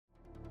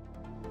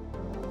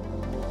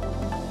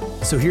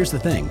So here's the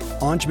thing,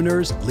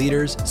 entrepreneurs,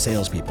 leaders,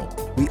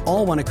 salespeople, we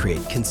all want to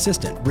create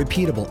consistent,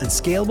 repeatable, and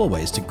scalable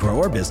ways to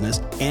grow our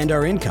business and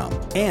our income.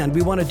 And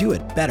we want to do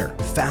it better,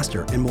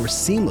 faster, and more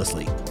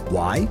seamlessly.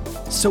 Why?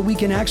 So we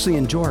can actually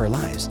enjoy our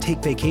lives, take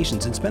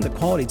vacations, and spend the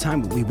quality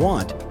time we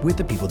want with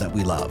the people that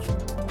we love.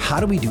 How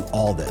do we do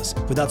all this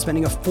without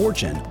spending a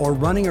fortune or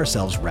running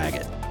ourselves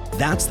ragged?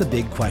 That's the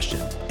big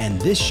question,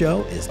 and this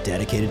show is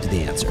dedicated to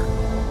the answer.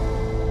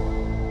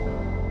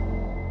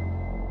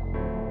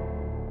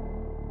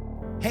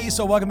 Hey,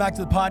 so welcome back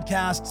to the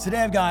podcast. Today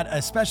I've got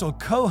a special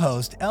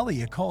co-host,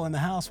 Ellie Ecole, in the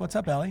house. What's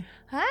up, Ellie?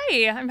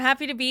 Hi, I'm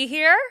happy to be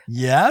here.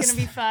 Yes. It's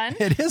going to be fun.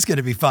 It is going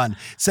to be fun.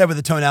 Said with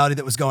the tonality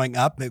that was going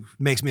up, it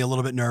makes me a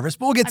little bit nervous,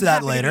 but we'll get to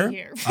that later.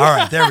 All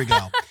right, there we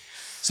go.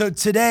 So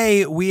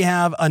today we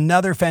have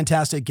another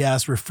fantastic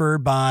guest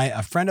referred by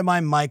a friend of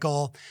mine,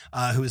 Michael,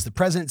 who is the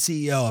president and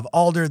CEO of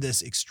Alder,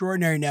 this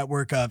extraordinary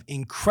network of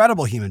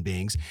incredible human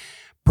beings.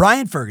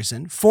 Brian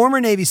Ferguson,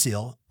 former Navy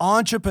SEAL,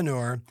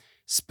 entrepreneur,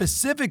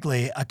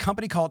 specifically a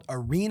company called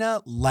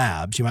Arena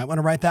Labs. You might want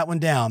to write that one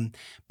down,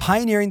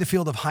 pioneering the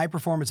field of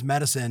high-performance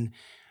medicine.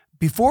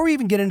 Before we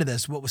even get into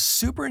this, what was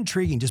super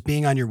intriguing just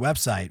being on your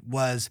website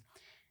was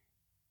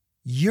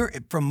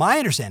from my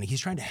understanding,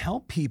 he's trying to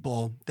help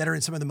people that are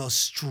in some of the most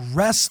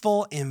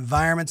stressful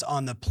environments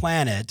on the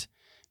planet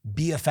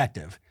be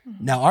effective.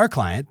 Mm-hmm. Now, our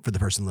client, for the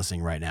person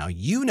listening right now,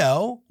 you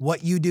know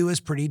what you do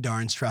is pretty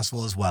darn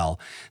stressful as well.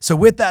 So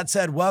with that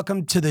said,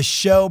 welcome to the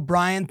show,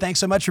 Brian. Thanks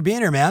so much for being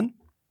here, man.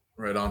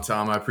 Right on,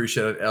 Tom. I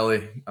appreciate it,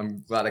 Ellie.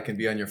 I'm glad I can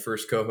be on your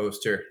first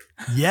co-host here.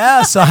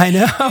 Yes, I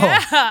know.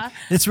 Yeah.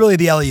 It's really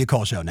the Ellie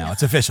Ecole show now.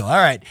 It's official. All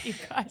right. You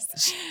guys.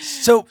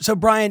 So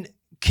Brian,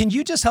 can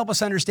you just help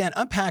us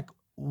unpack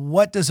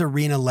what does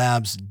Arena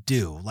Labs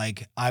do?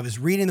 Like, I was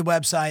reading the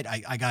website,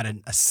 I got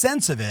a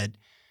sense of it,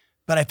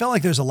 but I felt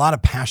like there's a lot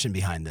of passion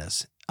behind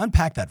this.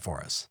 Unpack that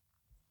for us.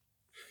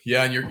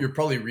 Yeah, and you're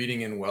probably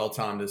reading in well,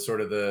 Tom, to sort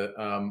of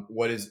the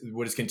what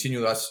is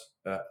continuing us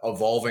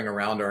evolving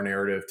around our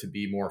narrative to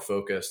be more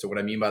focused. So what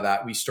I mean by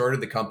that, we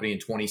started the company in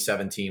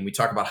 2017. We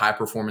talk about high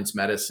performance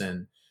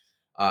medicine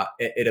at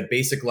a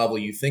basic level.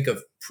 You think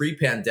of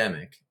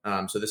pre-pandemic,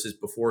 so this is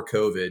before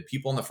COVID.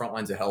 People on the front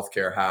lines of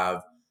healthcare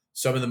have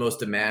some of the most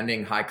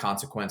demanding, high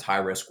consequence, high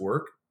risk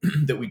work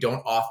that we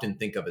don't often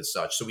think of as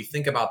such. So we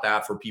think about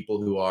that for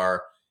people who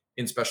are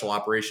in special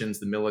operations,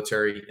 the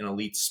military, in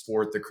elite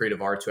sport, the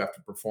creative arts, who have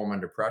to perform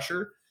under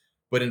pressure.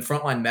 But in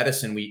frontline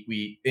medicine,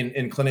 we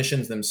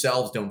clinicians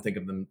themselves don't think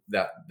of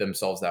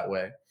themselves that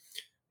way.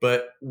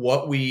 But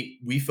what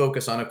we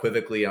focus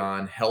unequivocally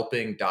on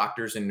helping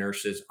doctors and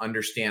nurses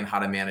understand how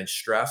to manage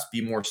stress,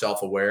 be more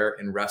self-aware,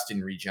 and rest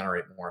and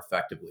regenerate more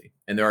effectively.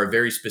 And there are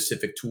very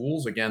specific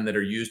tools, again, that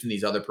are used in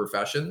these other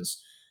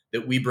professions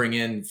that we bring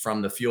in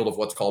from the field of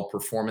what's called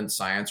performance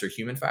science or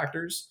human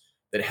factors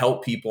that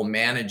help people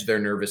manage their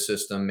nervous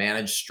system,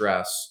 manage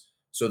stress,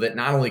 so that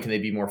not only can they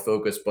be more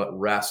focused, but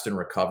rest and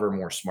recover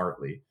more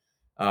smartly.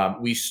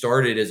 We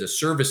started as a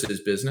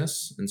services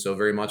business. And so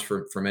very much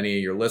for many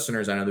of your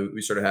listeners, I know that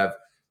we sort of have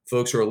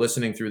folks who are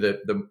listening through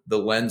the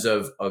lens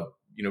of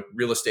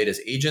real estate as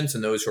agents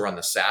and those who are on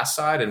the SaaS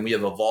side. And we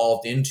have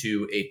evolved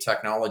into a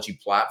technology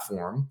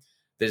platform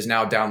that is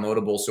now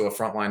downloadable. So a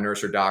frontline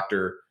nurse or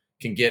doctor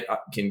can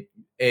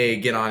A,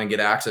 get on and get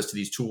access to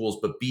these tools,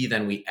 but B,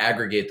 then we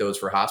aggregate those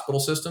for hospital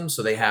systems.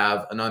 So they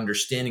have an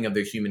understanding of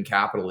their human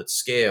capital at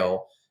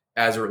scale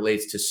as it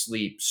relates to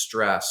sleep,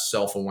 stress,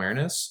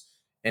 self-awareness,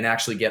 and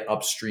actually get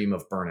upstream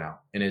of burnout.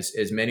 And as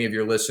many of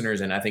your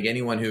listeners, and I think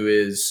anyone who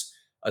is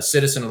a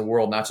citizen of the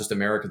world, not just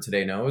America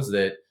today, knows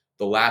that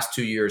the last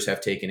 2 years have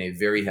taken a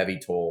very heavy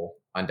toll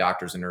on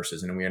doctors and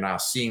nurses. And we are now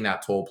seeing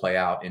that toll play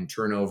out in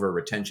turnover,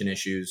 retention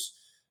issues,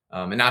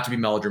 and not to be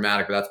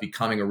melodramatic, but that's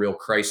becoming a real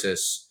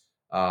crisis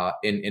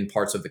in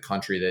parts of the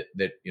country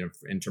that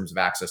in terms of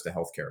access to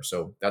healthcare.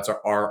 So that's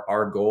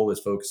our goal, is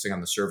focusing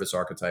on the service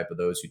archetype of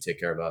those who take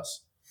care of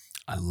us.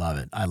 I love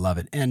it. I love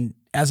it. And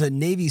as a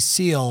Navy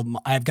SEAL,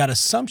 I've got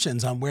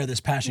assumptions on where this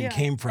passion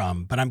came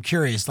from, but I'm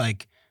curious,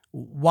 like,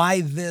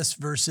 why this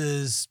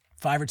versus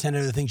 5 or 10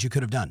 other things you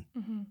could have done?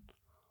 Mm-hmm.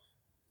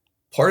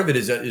 Part of it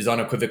is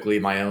unequivocally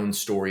my own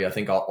story. I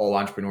think all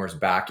entrepreneurs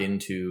back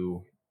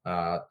into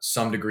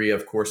some degree,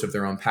 of course, of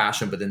their own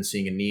passion, but then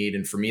seeing a need.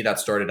 And for me, that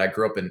started, I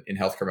grew up in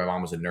healthcare. My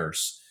mom was a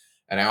nurse.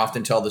 And I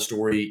often tell the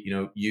story,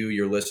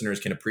 your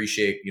listeners can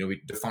appreciate,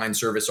 we define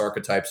service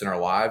archetypes in our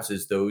lives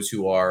as those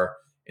who are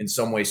in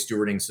some way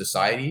stewarding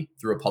society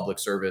through a public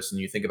service.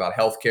 And you think about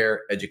healthcare,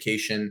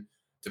 education,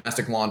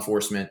 domestic law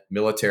enforcement,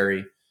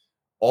 military.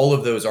 All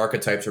of those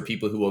archetypes are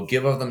people who will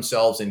give of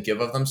themselves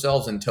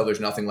until there's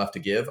nothing left to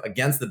give,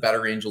 against the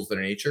better angels of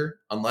their nature,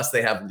 unless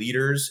they have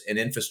leaders and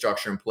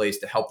infrastructure in place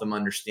to help them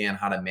understand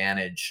how to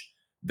manage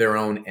their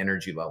own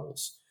energy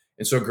levels.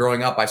 And so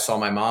growing up, I saw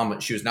my mom.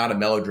 She was not a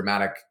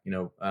melodramatic,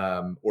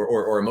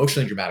 or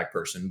emotionally dramatic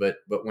person, but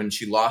when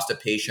she lost a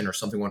patient or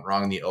something went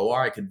wrong in the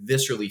OR, I could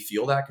viscerally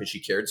feel that because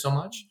she cared so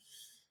much.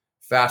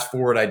 Fast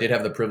forward, I did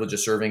have the privilege of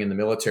serving in the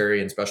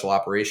military and special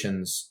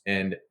operations.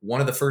 And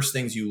one of the first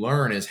things you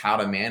learn is how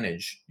to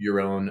manage your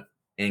own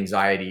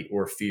anxiety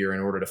or fear in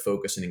order to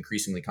focus in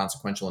increasingly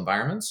consequential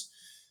environments.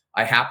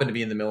 I happened to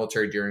be in the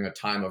military during a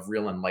time of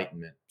real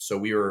enlightenment. So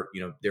we were,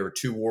 there were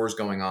two wars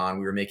going on.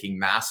 We were making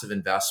massive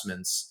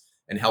investments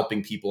and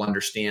helping people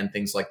understand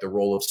things like the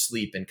role of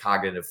sleep and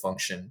cognitive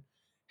function,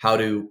 how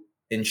to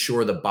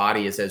ensure the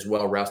body is as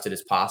well rested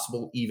as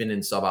possible, even in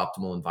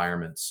suboptimal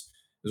environments.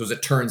 Because as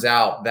it turns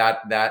out,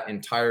 that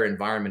entire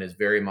environment is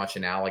very much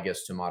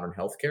analogous to modern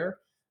healthcare.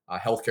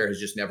 Healthcare has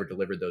just never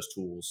delivered those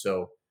tools.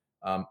 So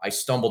I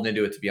stumbled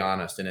into it, to be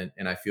honest, and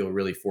I feel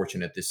really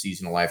fortunate this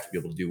season of life to be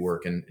able to do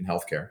work in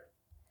healthcare.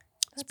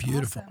 That's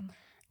beautiful. Awesome.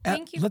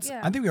 Thank you.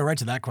 I think we go right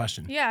to that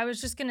question. Yeah, I was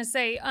just going to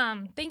say,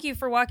 thank you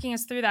for walking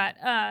us through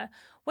that.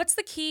 What's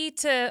the key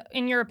to,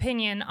 in your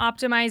opinion,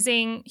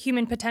 optimizing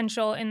human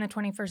potential in the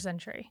 21st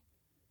century?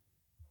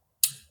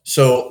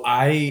 So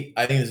I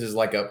think this is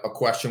like a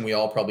question we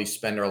all probably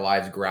spend our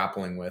lives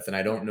grappling with, and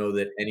I don't know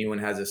that anyone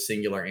has a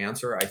singular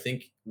answer. I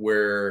think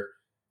where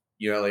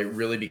it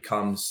really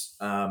becomes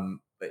the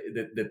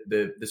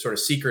sort of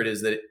secret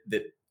is that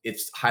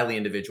it's highly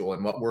individual,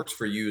 and what works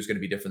for you is going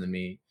to be different than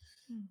me.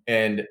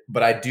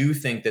 But I do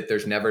think that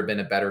there's never been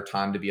a better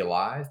time to be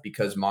alive,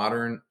 because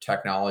modern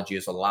technology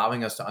is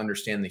allowing us to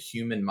understand the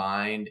human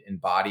mind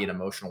and body and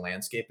emotional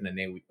landscape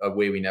in a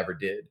way we never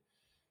did.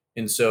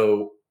 And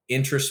so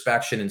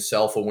introspection and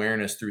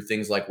self-awareness through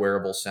things like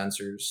wearable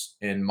sensors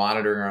and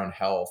monitoring our own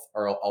health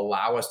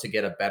allow us to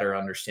get a better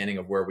understanding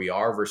of where we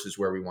are versus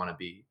where we want to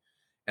be.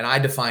 And I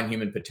define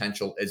human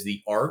potential as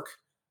the arc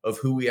of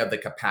who we have the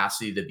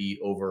capacity to be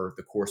over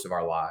the course of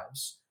our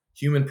lives.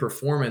 Human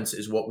performance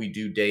is what we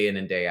do day in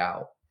and day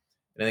out.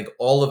 And I think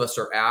all of us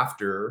are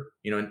after,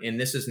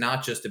 and this is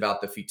not just about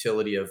the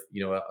futility of,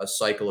 a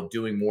cycle of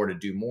doing more to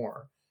do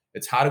more.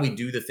 It's how do we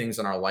do the things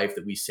in our life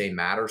that we say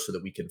matter so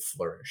that we can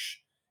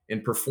flourish.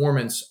 And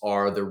performance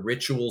are the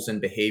rituals and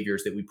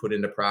behaviors that we put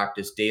into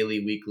practice daily,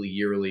 weekly,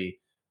 yearly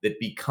that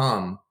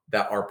become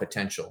our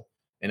potential.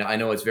 And I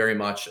know it's very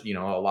much, a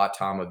lot,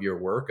 Tom, of your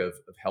work of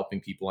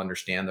helping people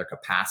understand their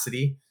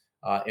capacity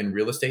in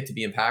real estate to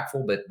be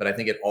impactful. But I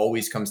think it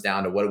always comes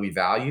down to what do we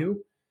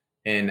value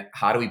and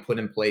how do we put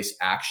in place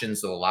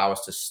actions that allow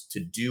us to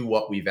do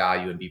what we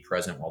value and be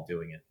present while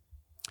doing it.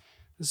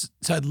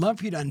 So I'd love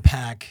for you to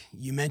unpack.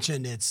 You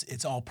mentioned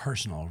it's all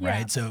personal,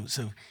 right? So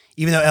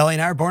even though Ellie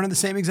and I are born on the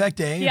same exact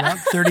day, about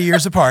 30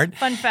 years apart.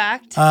 Fun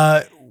fact.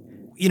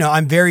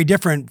 I'm very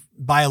different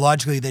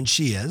biologically than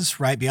she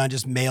is, right? Beyond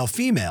just male,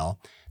 female.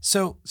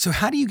 So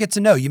how do you get to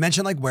know? You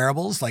mentioned like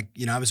wearables, like,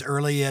 I was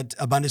early at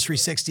Abundance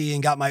 360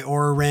 and got my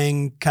Oura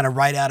Ring kind of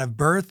right out of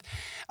birth.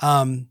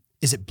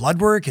 Is it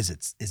blood work? Is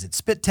it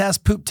spit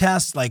test, poop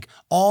test? Like,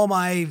 all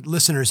my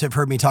listeners have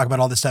heard me talk about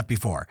all this stuff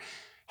before.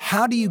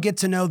 How do you get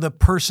to know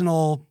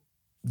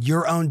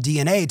your own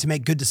DNA to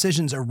make good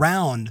decisions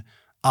around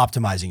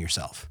optimizing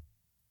yourself?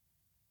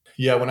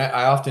 Yeah, when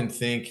I often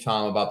think,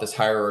 Tom, about this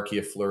hierarchy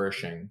of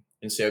flourishing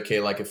and say, okay,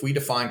 like if we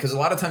define, because a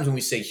lot of times when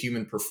we say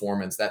human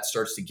performance, that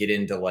starts to get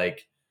into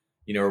like,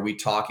 are we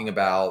talking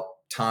about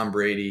Tom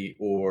Brady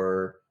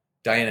or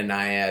Diana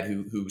Nyad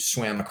who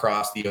swam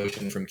across the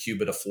ocean from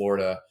Cuba to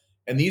Florida?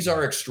 And these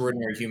are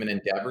extraordinary human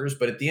endeavors.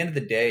 But at the end of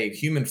the day,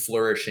 human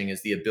flourishing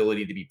is the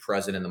ability to be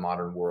present in the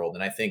modern world.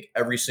 And I think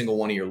every single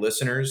one of your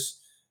listeners,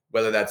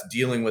 whether that's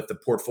dealing with the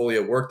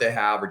portfolio work they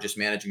have or just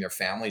managing their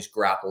families,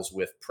 grapples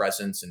with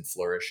presence and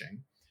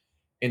flourishing.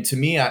 And to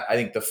me, I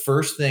think the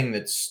first thing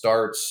that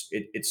starts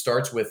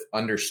with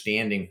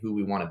understanding who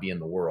we want to be in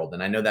the world.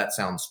 And I know that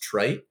sounds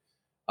trite,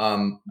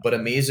 but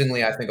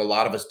amazingly, I think a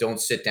lot of us don't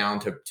sit down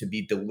to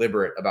be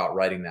deliberate about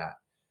writing that.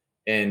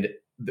 And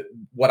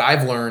what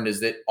I've learned is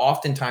that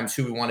oftentimes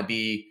who we want to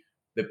be,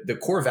 the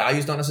core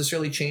values don't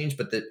necessarily change,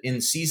 but that in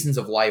seasons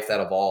of life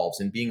that evolves,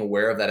 and being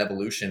aware of that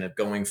evolution of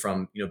going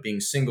from, being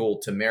single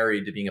to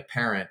married to being a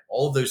parent,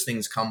 all of those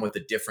things come with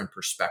a different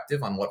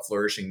perspective on what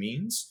flourishing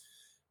means.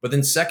 But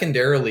then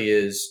secondarily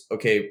is,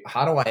 okay,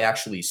 how do I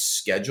actually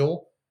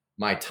schedule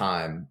my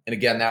time? And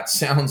again, that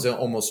sounds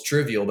almost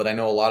trivial, but I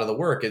know a lot of the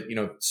work,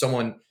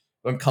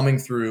 I'm coming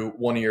through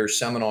one of your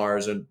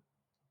seminars, and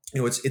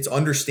it's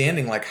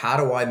understanding like, how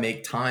do I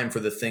make time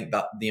for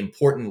the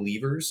important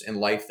levers in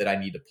life that I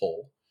need to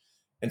pull?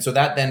 And so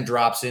that then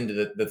drops into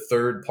the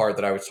third part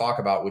that I would talk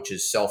about, which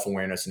is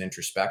self-awareness and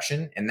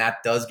introspection. And that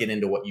does get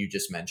into what you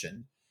just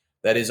mentioned.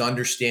 That is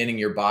understanding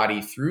your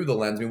body through the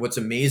lens. I mean, what's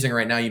amazing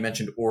right now, you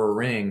mentioned Oura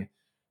Ring.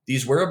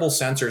 These wearable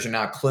sensors are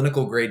now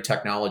clinical grade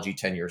technology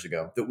 10 years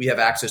ago that we have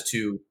access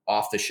to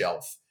off the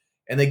shelf.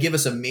 And they give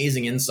us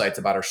amazing insights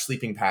about our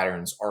sleeping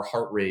patterns, our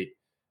heart rate.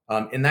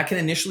 And that can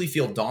initially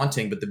feel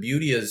daunting, but the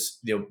beauty is,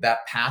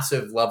 that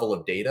passive level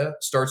of data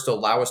starts to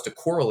allow us to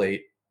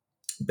correlate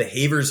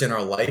behaviors in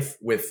our life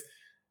with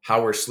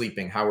how we're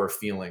sleeping, how we're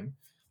feeling.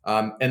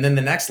 And then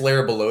the next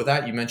layer below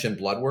that, you mentioned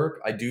blood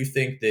work. I do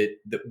think that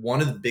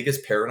one of the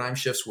biggest paradigm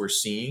shifts we're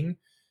seeing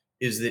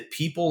is that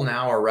people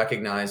now are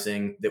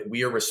recognizing that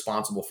we are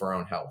responsible for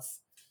our own health.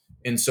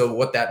 And so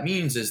what that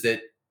means is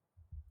that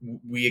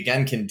we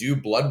again can do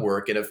blood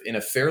work in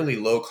a fairly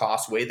low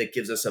cost way that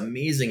gives us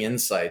amazing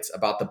insights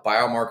about the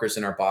biomarkers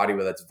in our body,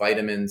 whether it's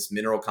vitamins,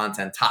 mineral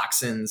content,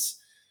 toxins.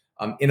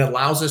 It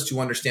allows us to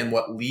understand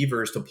what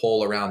levers to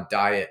pull around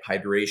diet,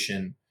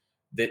 hydration,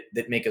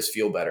 that make us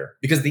feel better.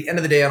 Because at the end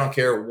of the day, I don't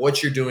care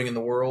what you're doing in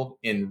the world,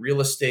 in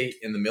real estate,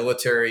 in the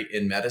military,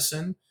 in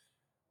medicine,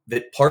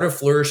 that part of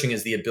flourishing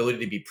is the ability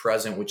to be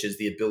present, which is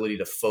the ability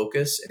to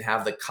focus and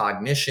have the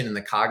cognition and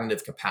the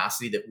cognitive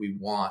capacity that we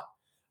want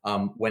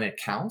when it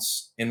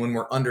counts. And when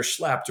we're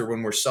underslept or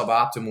when we're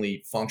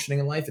suboptimally functioning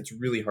in life, it's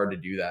really hard to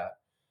do that.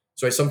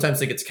 So I sometimes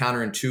think it's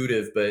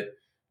counterintuitive, but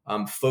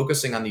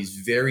focusing on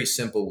these very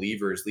simple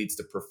levers leads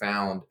to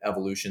profound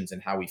evolutions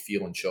in how we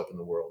feel and show up in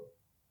the world.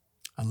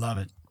 I love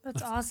it.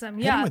 That's awesome.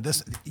 Hit Yeah. him with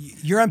this.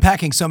 You're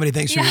unpacking so many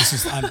things for me.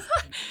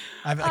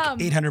 I have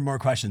like 800 more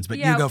questions, but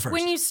you go first.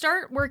 When you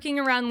start working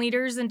around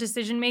leaders and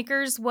decision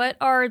makers, what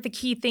are the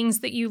key things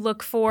that you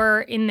look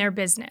for in their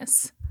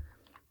business?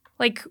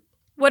 Like,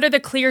 what are the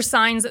clear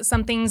signs that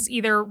something's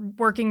either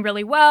working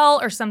really well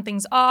or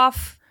something's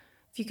off?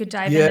 If you could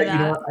dive into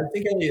that. I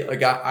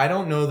think I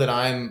don't know that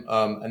I'm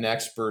an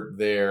expert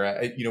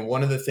there.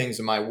 One of the things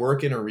in my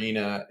work in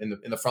arena in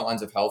the front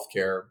lines of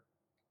healthcare,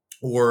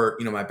 or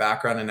my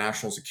background in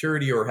national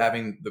security, or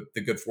having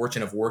the good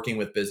fortune of working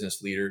with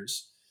business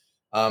leaders.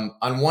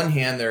 On one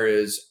hand, there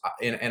is,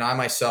 and I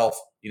myself,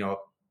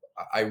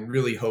 I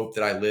really hope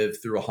that I live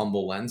through a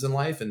humble lens in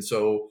life, and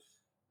so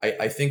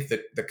I think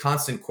that the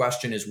constant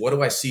question is, what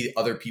do I see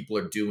other people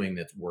are doing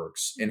that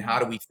works? And how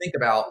do we think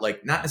about,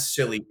 like, not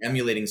necessarily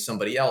emulating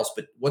somebody else,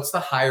 but what's the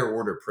higher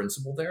order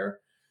principle there?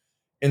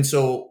 And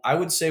so I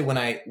would say when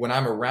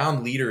I'm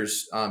around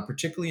leaders,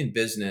 particularly in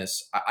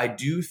business, I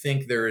do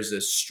think there is a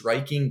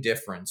striking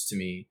difference to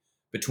me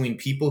between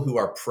people who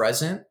are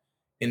present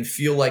and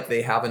feel like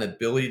they have an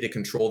ability to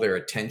control their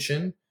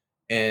attention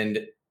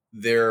and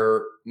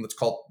their,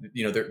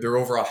 their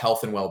overall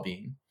health and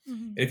well-being.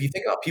 Mm-hmm. And if you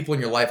think about people in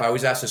your life, I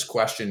always ask this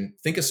question: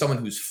 think of someone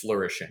who's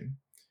flourishing.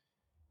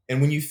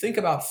 And when you think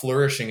about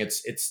flourishing,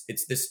 it's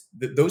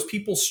those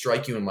people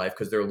strike you in life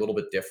because they're a little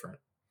bit different.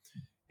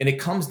 And it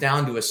comes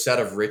down to a set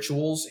of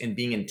rituals and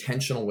being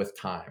intentional with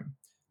time.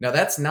 Now,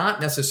 that's not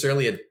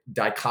necessarily a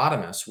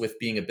dichotomous with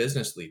being a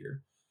business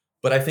leader.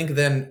 But I think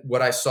then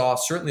what I saw,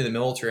 certainly in the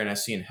military and I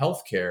see in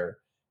healthcare,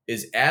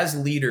 is as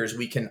leaders,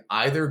 we can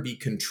either be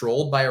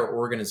controlled by our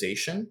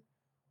organization,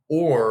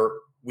 or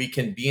we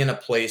can be in a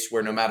place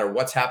where no matter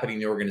what's happening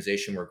in the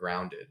organization, we're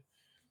grounded.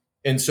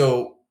 And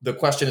so the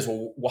question is,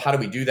 well, how do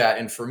we do that?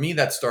 And for me,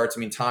 that starts,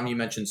 Tom, you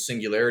mentioned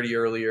singularity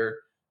earlier.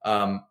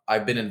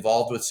 I've been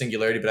involved with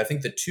singularity, but I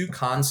think the two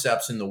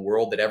concepts in the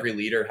world that every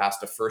leader has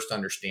to first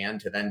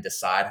understand to then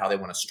decide how they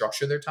want to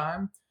structure their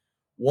time.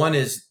 One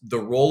is the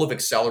role of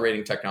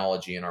accelerating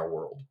technology in our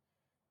world.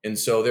 And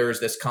so there is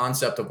this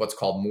concept of what's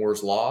called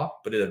Moore's Law,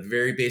 but at a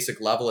very basic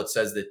level, it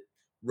says that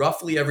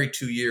roughly every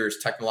 2 years,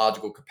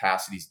 technological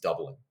capacity is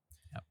doubling.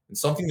 Yep. And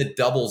something that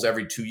doubles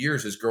every 2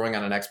 years is growing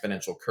on an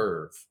exponential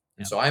curve.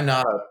 And so I'm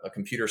not a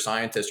computer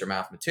scientist or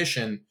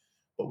mathematician,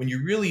 but when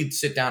you really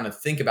sit down and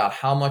think about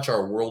how much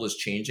our world is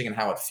changing and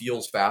how it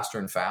feels faster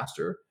and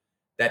faster,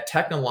 that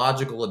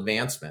technological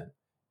advancement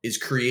is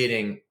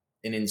creating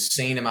an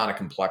insane amount of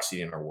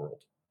complexity in our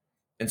world.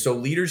 And so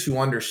leaders who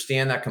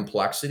understand that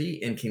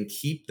complexity and can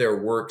keep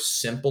their work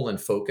simple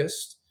and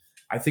focused,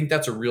 I think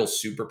that's a real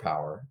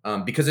superpower,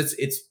 because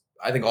it's.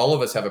 I think all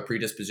of us have a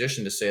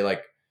predisposition to say,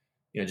 like,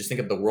 just think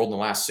of the world in the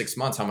last 6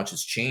 months, how much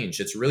it's changed.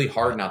 It's really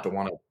hard not to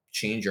want to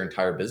change your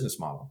entire business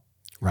model.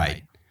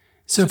 Right.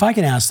 So if I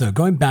can ask, though,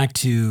 going back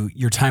to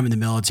your time in the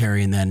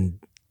military and then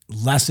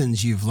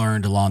lessons you've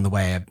learned along the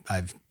way.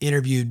 I've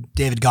interviewed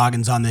David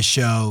Goggins on this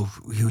show,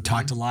 who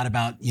talked a lot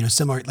about,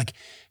 similar, like,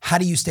 how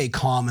do you stay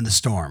calm in the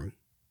storm?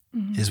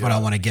 Is what I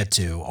want to get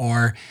to,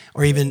 or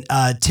even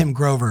Tim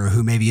Grover,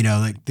 who maybe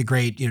like the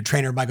great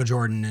trainer Michael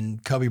Jordan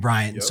and Kobe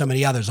Bryant and so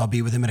many others. I'll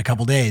be with him in a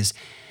couple days.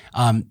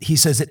 He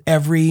says that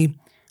every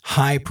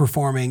high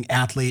performing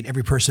athlete,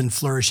 every person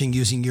flourishing,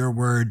 using your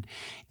word,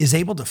 is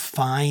able to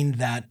find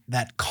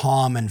that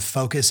calm and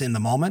focus in the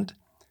moment.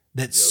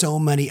 That so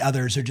many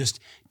others are just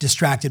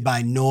distracted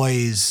by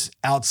noise,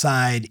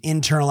 outside,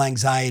 internal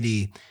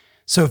anxiety.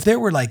 So if there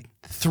were like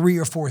 3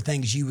 or 4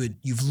 things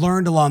you've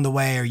learned along the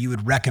way, or you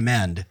would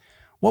recommend,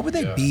 what would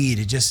they be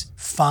to just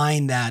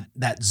find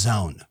that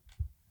zone?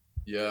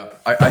 Yeah,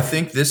 I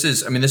think this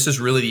is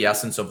really the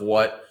essence of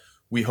what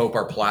we hope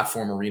our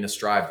platform Arena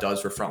Strive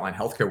does for frontline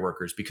healthcare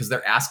workers, because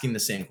they're asking the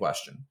same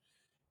question.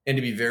 And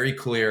to be very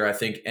clear, I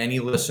think any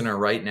listener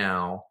right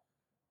now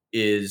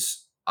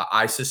is,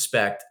 I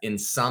suspect, in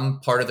some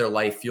part of their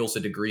life feels a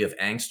degree of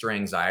angst or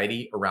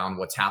anxiety around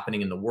what's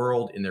happening in the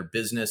world, in their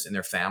business, in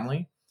their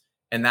family.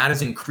 And that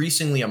is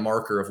increasingly a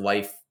marker of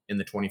life in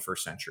the 21st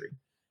century.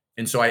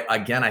 And so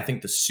I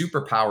think the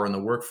superpower in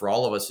the work for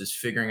all of us is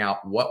figuring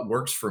out what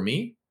works for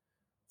me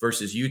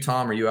versus you,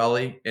 Tom, or you,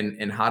 Ellie,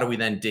 and how do we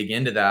then dig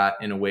into that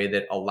in a way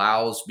that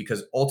allows,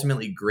 because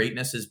ultimately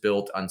greatness is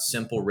built on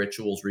simple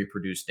rituals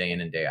reproduced day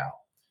in and day out.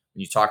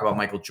 When you talk about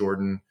Michael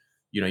Jordan,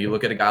 You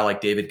look at a guy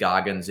like David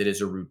Goggins, it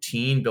is a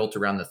routine built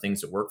around the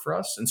things that work for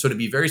us. And so to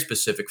be very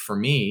specific for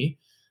me,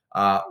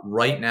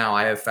 right now,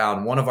 I have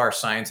found one of our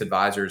science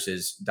advisors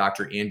is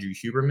Dr. Andrew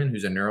Huberman,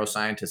 who's a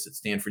neuroscientist at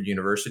Stanford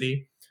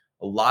University.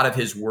 A lot of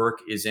his work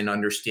is in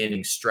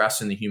understanding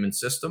stress in the human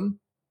system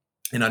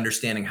and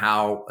understanding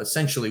how,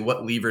 essentially,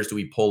 what levers do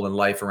we pull in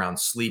life around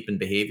sleep and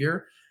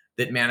behavior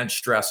that manage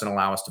stress and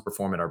allow us to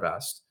perform at our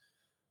best.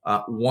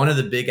 One of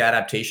the big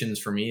adaptations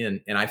for me,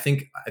 and I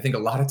think a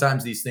lot of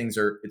times these things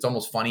it's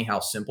almost funny how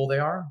simple they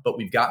are, but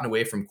we've gotten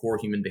away from core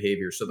human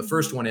behavior. So the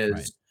first one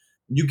is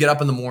you get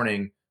up in the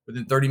morning,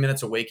 within 30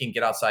 minutes of waking,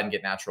 get outside and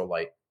get natural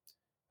light.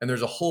 And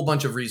there's a whole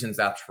bunch of reasons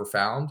that's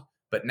profound,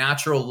 but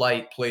natural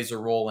light plays a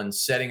role in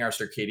setting our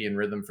circadian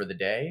rhythm for the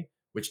day,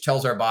 which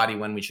tells our body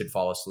when we should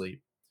fall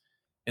asleep.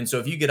 And so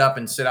if you get up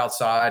and sit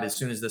outside as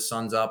soon as the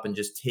sun's up and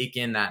just take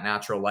in that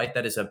natural light,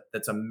 that's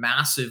a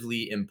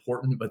massively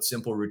important but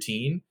simple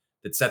routine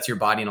that sets your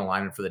body in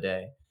alignment for the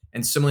day.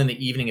 And similarly in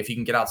the evening, if you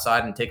can get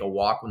outside and take a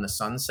walk when the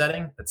sun's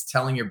setting, that's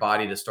telling your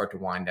body to start to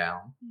wind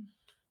down.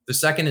 The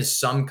second is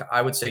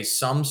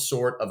some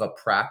sort of a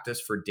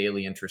practice for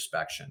daily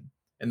introspection.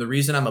 And the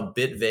reason I'm a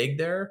bit vague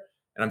there,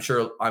 and I'm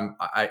sure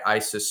I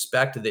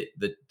suspect that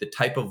the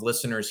type of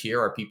listeners here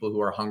are people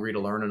who are hungry to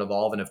learn and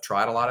evolve and have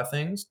tried a lot of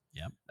things.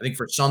 Yeah. I think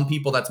for some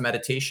people that's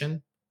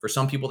meditation. For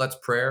some people that's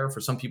prayer.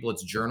 For some people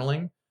it's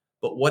journaling.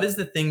 But what is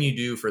the thing you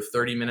do for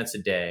 30 minutes a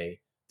day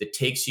that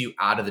takes you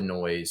out of the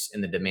noise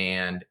and the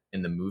demand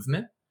and the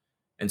movement?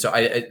 And so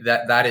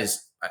that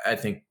is, I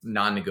think,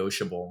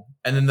 non-negotiable.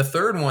 And then the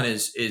third one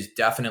is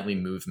definitely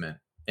movement.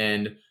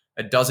 And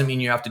it doesn't mean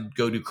you have to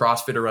go do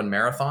CrossFit or run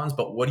marathons,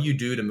 but what do you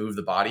do to move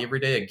the body every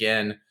day?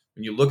 Again,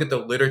 when you look at the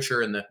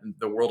literature in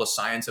the world of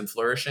science and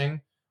flourishing,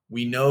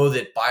 we know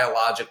that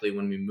biologically,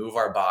 when we move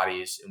our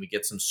bodies and we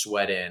get some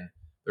sweat in,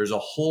 there's a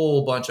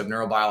whole bunch of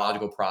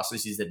neurobiological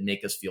processes that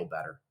make us feel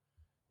better.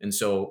 And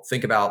so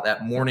think about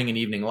that morning and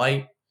evening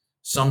light,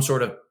 some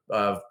sort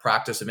of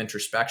practice of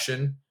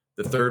introspection.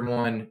 The third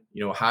one,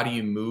 how do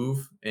you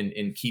move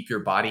and keep your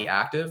body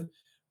active?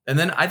 And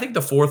then I think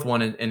the fourth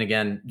one, and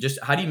again, just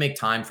how do you make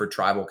time for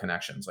tribal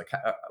connections? Like,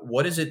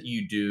 what is it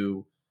you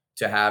do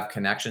to have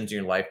connections in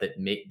your life that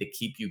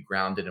keep you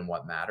grounded in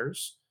what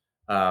matters?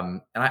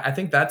 And I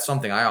think that's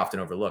something I often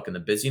overlook in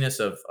the busyness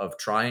of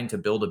trying to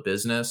build a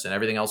business and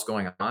everything else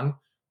going on.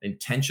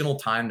 Intentional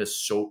time to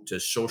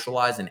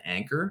socialize and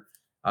anchor.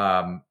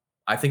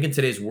 I think in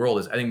today's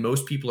world I think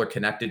most people are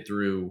connected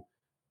through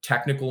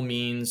technical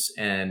means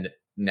and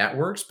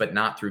networks, but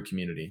not through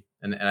community.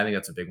 And I think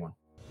that's a big one.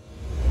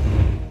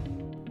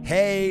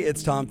 Hey,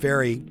 it's Tom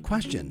Ferry.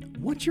 Question: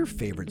 what's your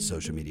favorite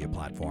social media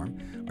platform?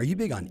 Are you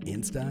big on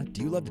Insta?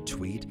 Do you love to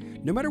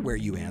tweet? No matter where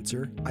you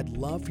answer, I'd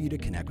love for you to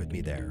connect with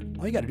me there.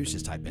 All you got to do is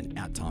just type in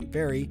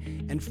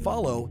 @TomFerry and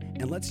follow,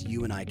 and let's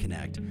you and I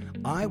connect.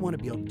 I want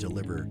to be able to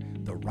deliver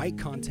the right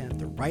content,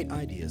 the right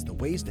ideas, the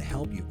ways to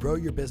help you grow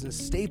your business,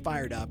 stay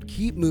fired up,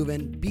 keep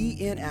moving, be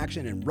in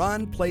action, and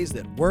run plays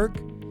that work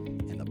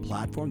in the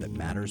platform that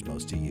matters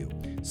most to you.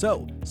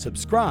 So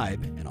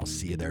subscribe, and I'll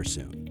see you there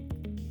soon.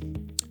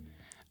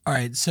 All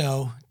right,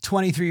 so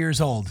 23 years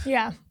old.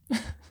 Yeah.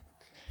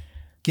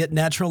 Get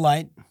natural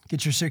light,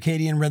 get your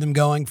circadian rhythm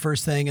going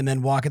first thing, and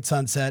then walk at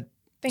sunset.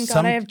 Thank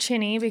God I have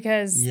Chinny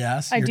because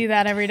yes, I do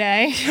that every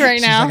day right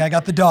she's now. Like, I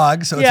got the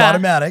dog, so it's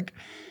automatic.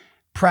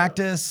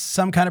 Practice,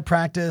 some kind of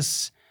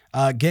practice,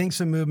 getting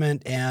some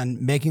movement and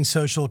making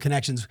social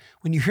connections.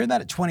 When you hear that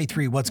at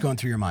 23, what's going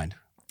through your mind?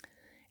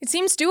 It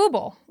seems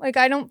doable. Like,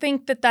 I don't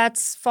think that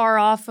that's far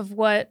off of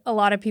what a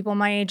lot of people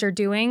my age are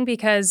doing,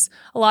 because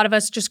a lot of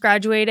us just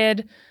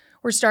graduated.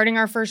 We're starting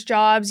our first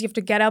jobs. You have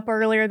to get up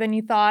earlier than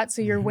you thought.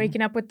 So you're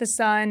waking up with the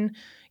sun.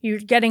 You're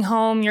getting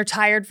home. You're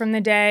tired from the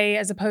day,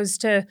 as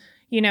opposed to,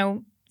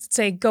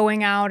 say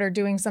going out or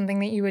doing something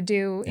that you would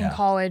do in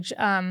college.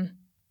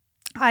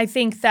 I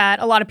think that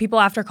a lot of people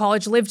after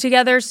college live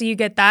together. So you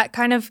get that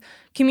kind of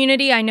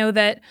community. I know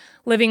that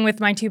living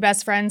with my two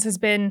best friends has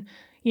been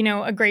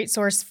a great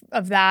source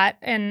of that.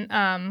 And,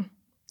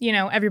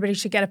 everybody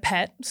should get a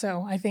pet.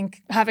 So I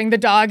think having the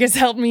dog has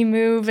helped me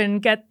move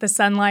and get the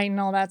sunlight and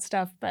all that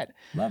stuff. But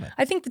love it.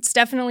 I think it's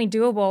definitely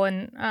doable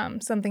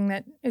and something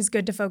that is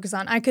good to focus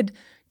on. I could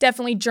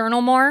definitely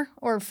journal more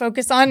or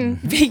focus on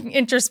being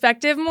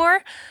introspective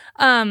more.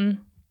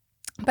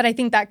 But I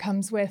think that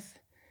comes with,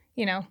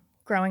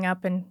 growing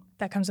up, and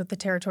that comes with the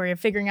territory of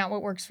figuring out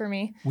what works for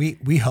me.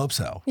 We hope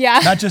so. Yeah.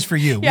 Not just for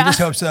you. We just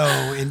hope so.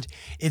 And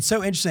it's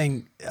so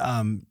interesting,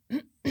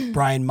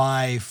 Brian,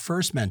 my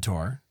first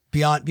mentor,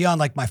 beyond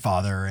like my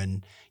father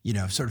and,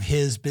 sort of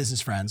his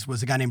business friends,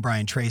 was a guy named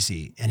Brian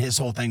Tracy. And his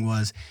whole thing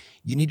was,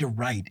 you need to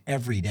write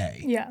every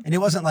day. Yeah. And it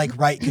wasn't like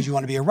write because you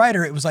want to be a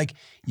writer. It was like,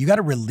 you got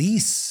to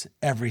release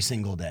every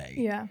single day.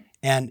 Yeah.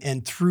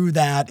 And through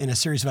that, in a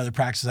series of other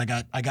practices, I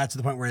got to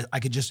the point where I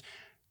could just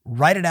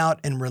write it out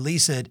and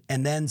release it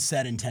and then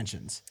set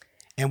intentions.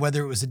 And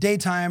whether it was a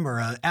daytime or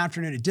an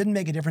afternoon, it didn't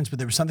make a difference, but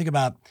there was something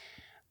about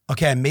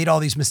okay, I made all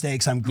these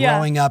mistakes. I'm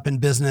growing up in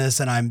business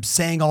and I'm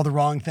saying all the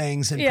wrong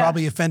things and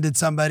probably offended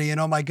somebody and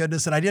oh my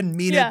goodness, and I didn't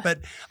mean it, but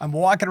I'm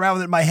walking around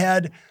with it in my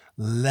head.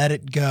 Let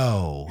it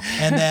go.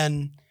 And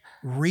then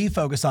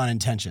refocus on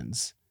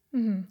intentions,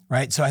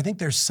 right? So I think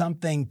there's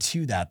something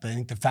to that. I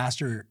think the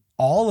faster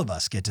all of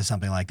us get to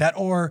something like that,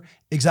 or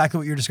exactly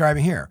what you're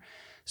describing here.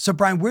 So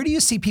Brian, where do you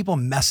see people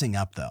messing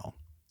up though?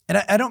 And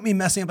I don't mean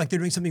messing up like they're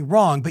doing something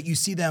wrong, but you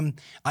see them.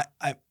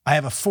 I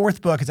have a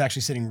fourth book. It's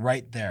actually sitting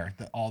right there,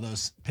 all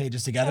those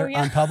pages together,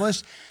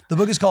 unpublished. The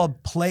book is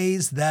called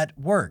Plays That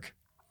Work.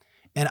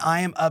 And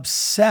I am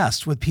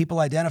obsessed with people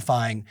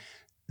identifying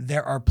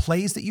there are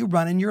plays that you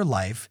run in your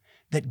life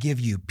that give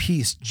you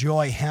peace,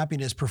 joy,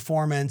 happiness,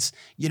 performance,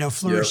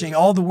 flourishing,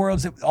 all the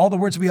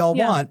words we all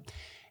want.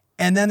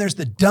 And then there's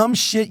the dumb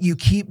shit you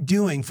keep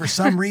doing for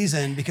some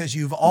reason because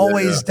you've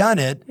always done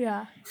it.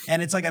 Yeah.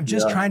 And it's like, I'm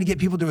just trying to get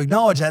people to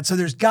acknowledge that. So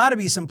there's got to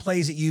be some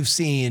plays that you've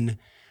seen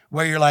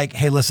where you're like,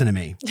 hey, listen to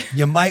me.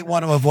 You might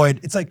want to avoid.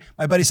 It's like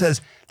my buddy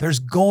says, there's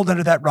gold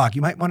under that rock.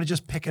 You might want to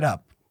just pick it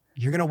up.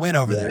 You're going to win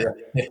over there.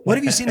 What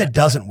have you seen that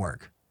doesn't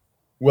work?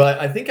 Well,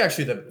 I think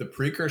actually the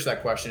precursor to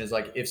that question is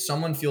like, if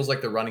someone feels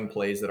like they're running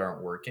plays that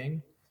aren't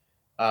working,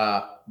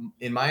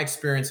 in my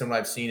experience and what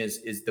I've seen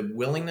is the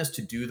willingness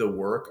to do the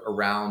work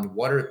around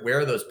where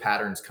are those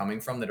patterns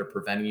coming from that are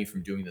preventing you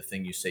from doing the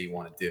thing you say you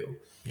want to do.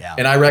 Yeah.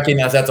 And I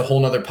recognize that's a whole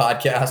nother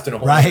podcast and a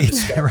whole nother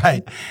discussion.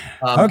 Right.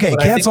 Okay.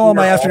 Cancel all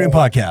my afternoon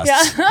podcasts.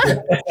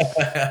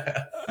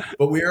 Yeah.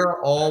 But we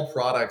are all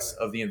products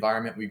of the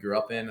environment we grew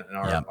up in and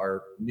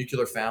our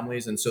nuclear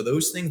families. And so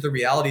those things, the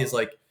reality is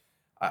like,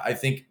 I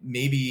think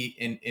maybe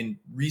in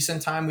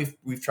recent time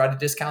we've tried to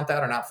discount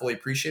that or not fully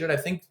appreciate it. I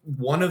think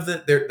one of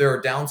there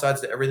are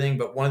downsides to everything,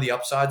 but one of the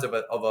upsides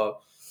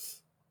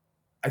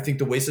I think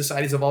the way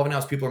society is evolving now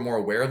is people are more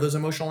aware of those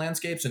emotional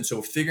landscapes, and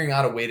so figuring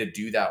out a way to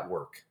do that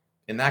work,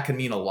 and that can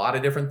mean a lot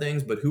of different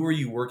things. But who are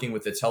you working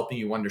with that's helping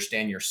you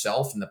understand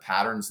yourself and the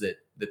patterns that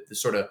the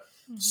sort of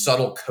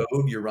subtle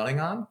code you're running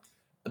on?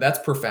 That's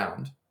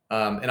profound,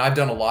 and I've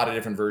done a lot of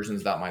different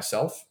versions of that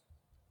myself.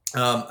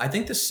 I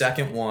think the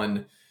second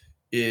one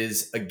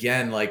is,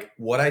 again, like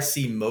what I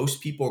see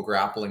most people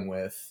grappling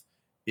with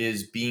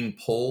is being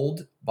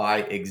pulled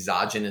by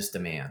exogenous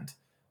demand.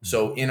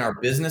 So in our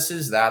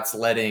businesses, that's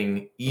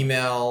letting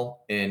email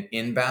and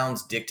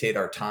inbounds dictate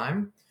our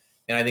time.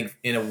 And I think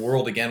in a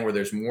world, again, where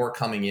there's more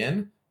coming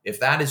in, if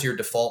that is your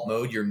default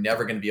mode, you're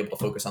never going to be able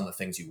to focus on the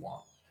things you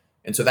want.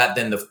 And so that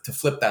then to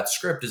flip that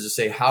script is to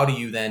say, how do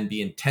you then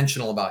be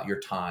intentional about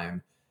your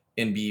time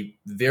and be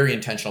very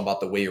intentional about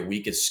the way your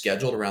week is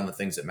scheduled around the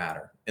things that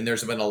matter? And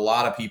there's been a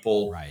lot of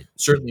people,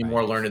 certainly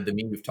more learned than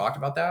me, who've talked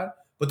about that.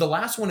 But the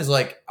last one is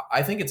like,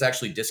 I think it's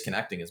actually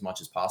disconnecting as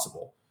much as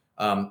possible.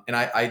 And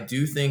I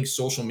do think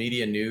social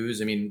media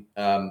news, I mean,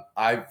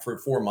 I, for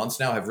 4 months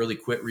now, have really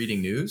quit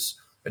reading news.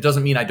 It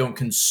doesn't mean I don't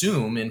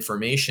consume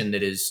information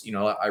that is,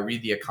 I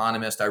read The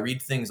Economist, I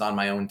read things on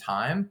my own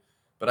time,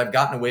 but I've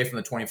gotten away from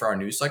the 24-hour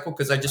news cycle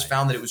because I just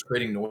found that it was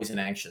creating noise and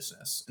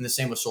anxiousness. And the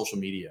same with social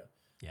media.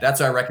 Yeah. That's,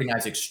 I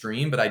recognize,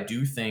 extreme, but I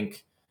do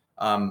think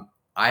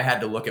I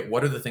had to look at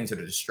what are the things that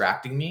are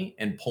distracting me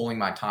and pulling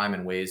my time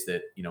in ways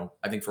that,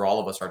 I think for all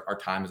of us, our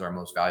time is our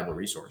most valuable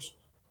resource.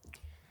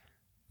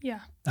 Yeah.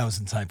 That was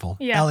insightful.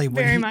 Yeah, Ellie,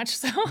 very much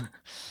so.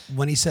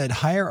 When he said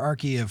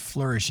hierarchy of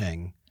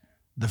flourishing,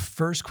 the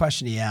first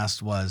question he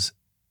asked was,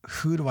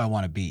 who do I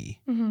want to be?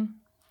 Mm-hmm.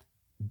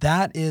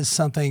 That is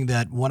something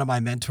that one of my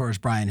mentors,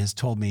 Brian, has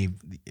told me.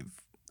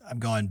 I'm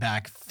going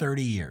back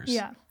 30 years.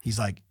 Yeah. He's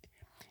like,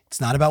 it's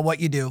not about what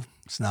you do.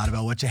 It's not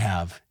about what you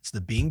have. It's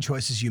the being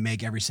choices you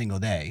make every single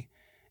day.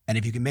 And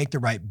if you can make the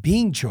right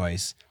being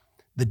choice,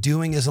 the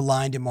doing is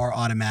aligned and more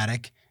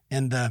automatic.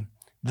 And the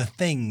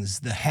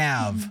things, the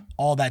have,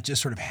 all that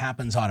just sort of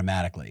happens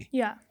automatically.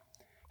 Yeah.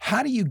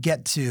 How do you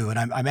get to, and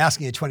I'm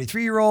asking a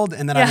 23-year-old,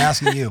 and then I'm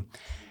asking you,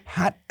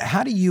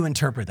 how do you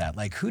interpret that?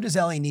 Like, who does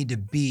Ellie need to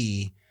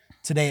be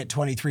today at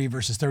 23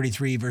 versus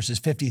 33 versus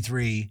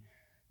 53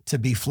 to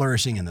be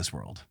flourishing in this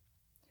world?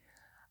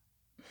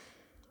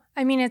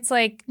 I mean, it's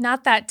like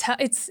not that tough.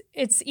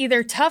 It's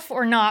either tough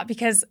or not,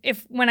 because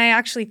when I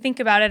actually think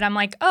about it, I'm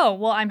like, oh,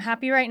 well, I'm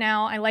happy right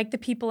now. I like the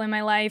people in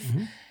my life.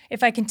 Mm-hmm.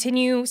 If I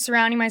continue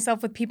surrounding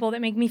myself with people that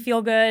make me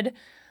feel good,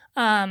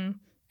 and,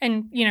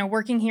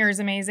 working here is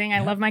amazing.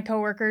 I love my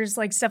coworkers,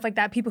 like stuff like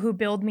that. People who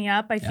build me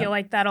up. I feel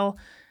like that'll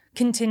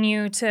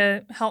continue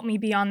to help me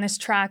be on this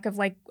track of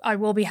like, I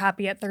will be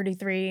happy at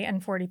 33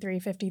 and 43,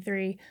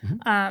 53.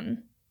 Mm-hmm.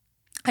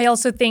 I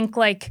also think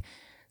like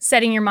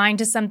setting your mind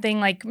to something,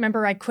 like,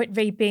 remember I quit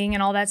vaping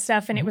and all that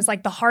stuff. And it was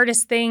like the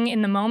hardest thing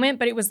in the moment,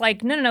 but it was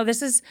like, no,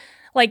 this is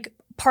like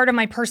part of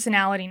my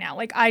personality now.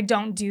 Like I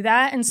don't do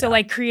that. And so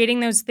like creating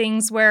those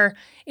things where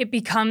it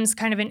becomes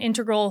kind of an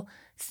integral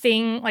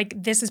thing, like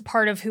this is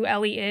part of who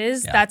Ellie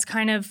is. Yeah. That's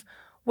kind of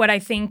what I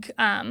think.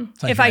 Like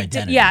if I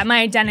did, my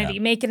identity,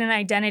 make it an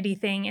identity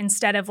thing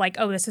instead of like,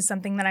 oh, this is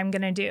something that I'm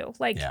gonna do.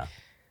 Like,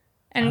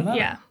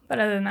 but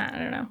other than that, I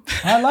don't know.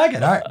 I like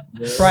it. All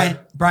right,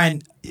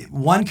 Brian.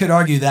 One could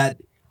argue that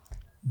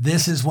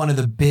this is one of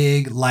the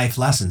big life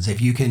lessons.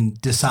 If you can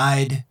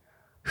decide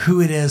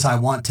who it is I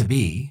want to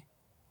be,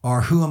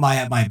 or who am I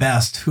at my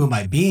best, who am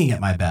I being at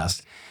my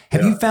best,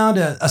 have you found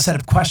a set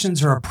of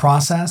questions or a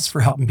process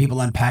for helping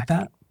people unpack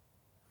that?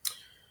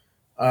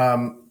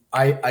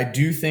 I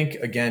do think,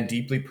 again,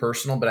 deeply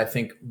personal, but I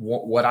think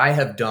what I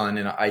have done,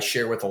 and I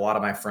share with a lot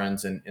of my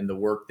friends and the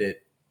work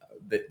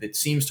that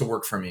seems to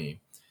work for me,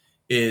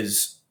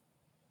 is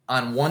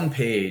on one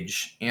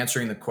page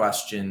answering the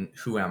question,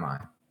 who am I?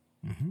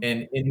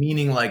 Mm-hmm. And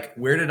meaning, like,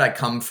 where did I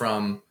come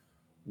from?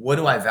 What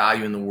do I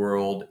value in the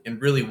world? And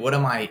really, what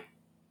am I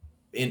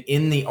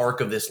in the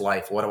arc of this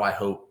life? What do I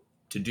hope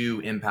to do,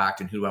 impact,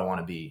 and who do I want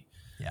to be?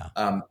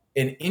 Yeah.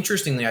 And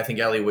interestingly, I think,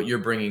 Ellie, what you're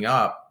bringing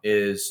up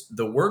is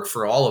the work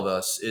for all of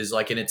us is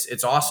like, and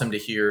it's awesome to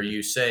hear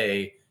you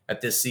say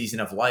at this season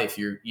of life,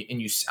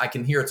 I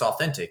can hear it's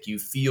authentic. You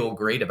feel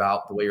great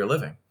about the way you're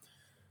living.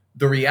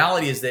 The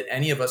reality is that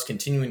any of us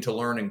continuing to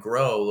learn and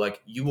grow,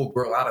 like, you will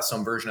grow out of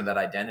some version of that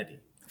identity.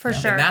 For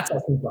sure. And that's, I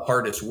think, the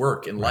hardest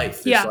work in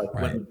life. Yeah. Like,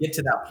 when we get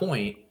to that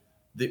point,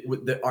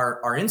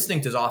 our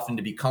instinct is often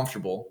to be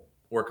comfortable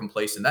or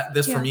complacent.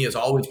 This for me has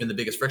always been the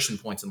biggest friction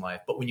points in life.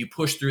 But when you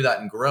push through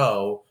that and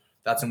grow,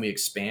 that's when we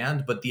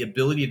expand. But the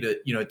ability to,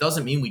 it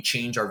doesn't mean we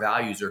change our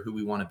values or who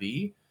we want to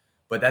be,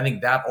 but I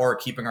think that, or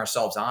keeping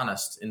ourselves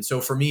honest. And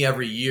so for me,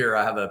 every year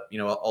I have a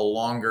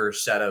longer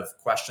set of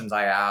questions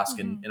I ask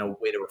and a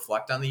way to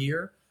reflect on the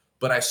year.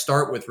 But I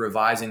start with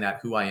revising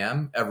that who I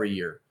am every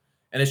year.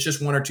 And it's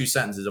just one or two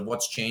sentences of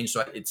what's changed.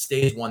 So it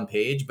stays one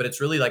page, but it's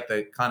really like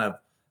the kind of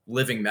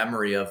living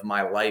memory of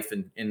my life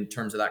in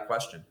terms of that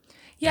question.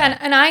 Yeah.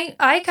 And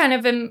I kind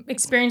of am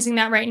experiencing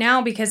that right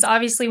now, because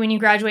obviously when you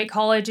graduate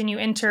college and you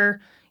enter,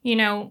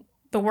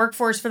 the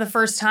workforce for the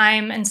first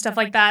time and stuff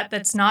like that,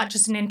 that's not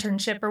just an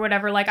internship or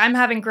whatever. Like, I'm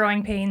having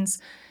growing pains,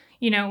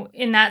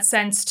 in that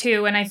sense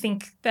too. And I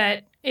think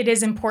that it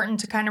is important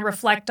to kind of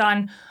reflect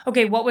on,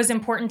 okay, what was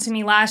important to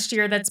me last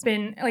year that's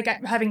been like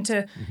having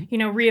to,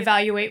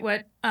 reevaluate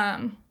what,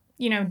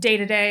 day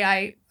to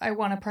day I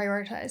want to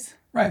prioritize.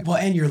 Right. Well,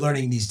 and you're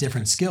learning these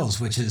different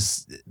skills, which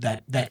is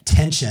that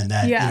tension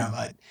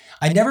that,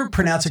 I never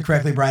pronounce it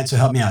correctly, Brian, so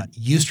help me out.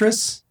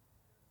 Eustress?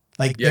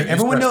 Like,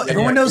 everyone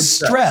knows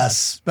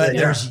stress, but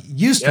there's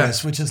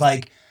eustress, which is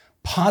like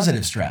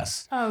positive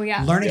stress. Oh,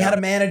 yeah. Learning how to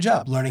manage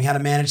up, learning how to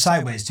manage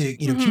sideways, to,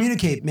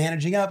 communicate,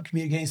 managing up,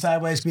 communicating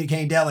sideways,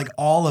 communicating down, like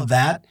all of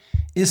that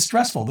is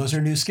stressful. Those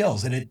are new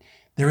skills. And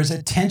there is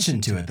a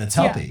tension to it that's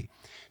healthy.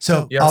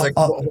 So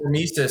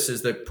hormesis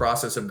is the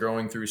process of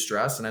growing through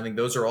stress. And I think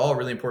those are all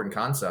really important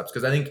concepts,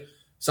 because I think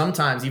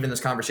sometimes even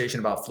this conversation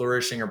about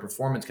flourishing or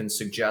performance can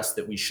suggest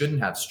that we shouldn't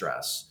have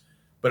stress.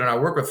 But in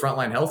our work with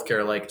frontline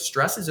healthcare, like,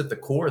 stress is at the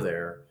core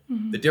there.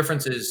 Mm-hmm. The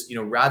difference is,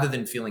 rather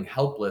than feeling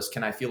helpless,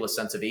 can I feel a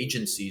sense of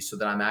agency so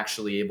that I'm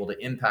actually able to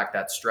impact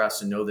that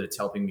stress and know that it's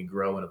helping me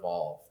grow and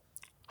evolve?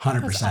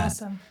 100%. That's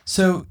awesome.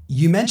 So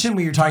you mentioned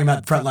when you're talking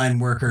about frontline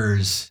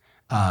workers,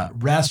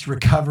 rest,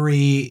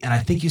 recovery, and I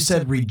think you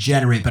said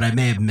regenerate, but I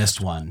may have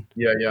missed one.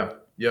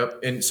 Yep.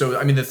 And so,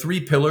 the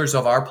three pillars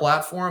of our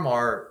platform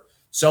are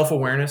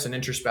self-awareness and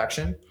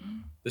introspection.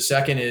 The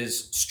second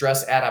is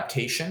stress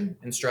adaptation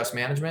and stress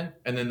management.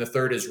 And then the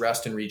third is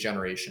rest and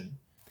regeneration.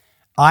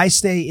 I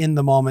stay in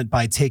the moment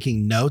by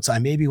taking notes. I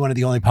may be one of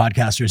the only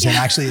podcasters that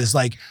actually is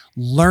like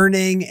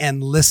learning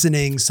and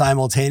listening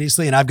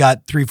simultaneously. And I've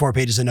got 3-4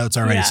 pages of notes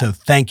already. Yeah. So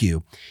thank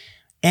you.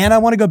 And I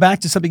want to go back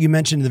to something you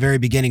mentioned in the very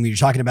beginning when you're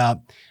talking about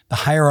the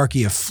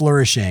hierarchy of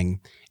flourishing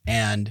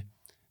and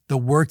the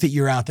work that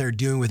you're out there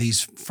doing with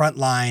these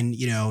frontline,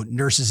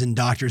 nurses and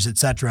doctors, et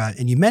cetera.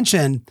 And you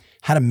mentioned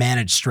how to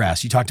manage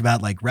stress. You talked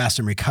about like rest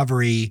and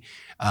recovery.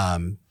 I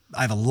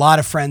have a lot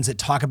of friends that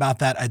talk about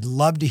that. I'd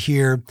love to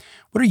hear,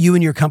 what are you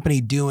and your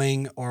company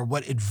doing, or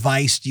what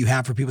advice do you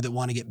have for people that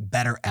want to get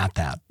better at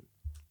that?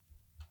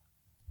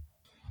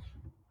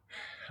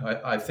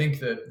 I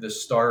think that the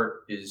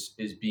start is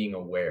being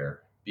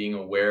aware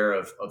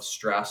of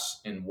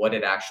stress and what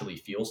it actually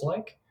feels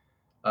like.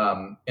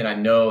 And I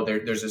know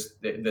there's this,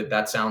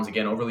 that sounds,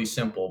 again, overly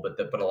simple,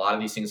 but a lot of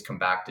these things come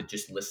back to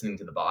just listening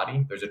to the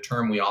body. There's a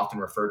term we often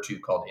refer to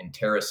called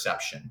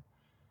interoception.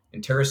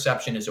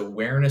 Interoception is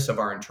awareness of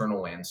our internal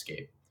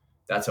landscape.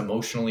 That's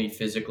emotionally,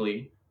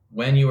 physically.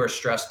 When you are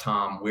stressed,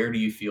 Tom, where do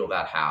you feel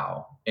that?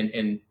 How?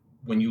 And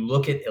when you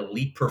look at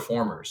elite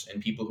performers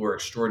and people who are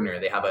extraordinary,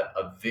 they have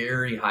a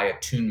very high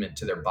attunement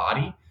to their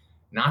body,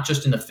 not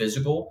just in the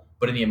physical,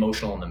 but in the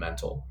emotional and the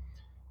mental.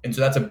 And so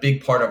that's a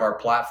big part of our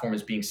platform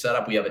is being set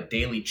up. We have a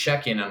daily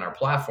check-in on our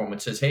platform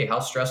which says, hey, how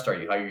stressed are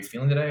you? How are you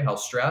feeling today? How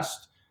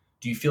stressed?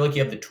 Do you feel like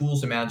you have the tools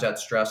to manage that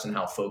stress, and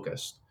how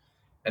focused?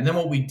 And then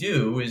what we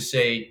do is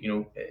say,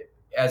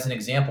 as an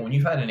example, when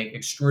you've had an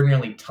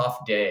extraordinarily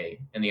tough day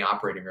in the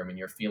operating room and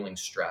you're feeling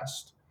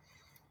stressed,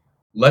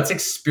 let's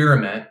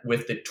experiment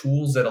with the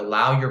tools that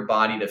allow your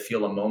body to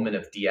feel a moment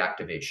of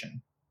deactivation.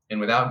 And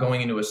without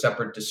going into a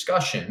separate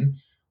discussion,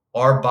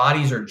 our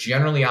bodies are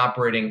generally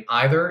operating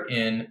either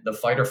in the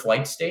fight or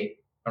flight state,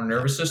 our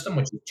nervous system,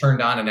 which is turned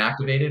on and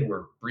activated,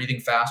 we're breathing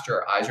faster,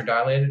 our eyes are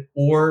dilated,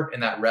 or in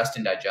that rest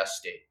and digest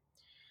state.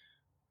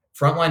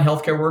 frontline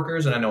healthcare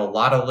workers, and I know a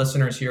lot of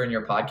listeners here in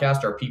your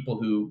podcast are people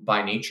who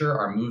by nature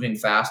are moving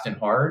fast and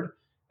hard,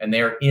 and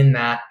they are in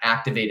that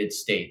activated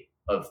state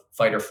of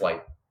fight or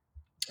flight.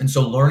 And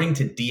so learning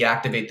to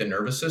deactivate the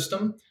nervous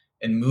system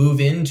and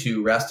move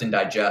into rest and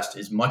digest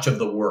is much of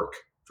the work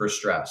for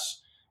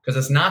stress. Because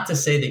it's not to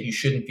say that you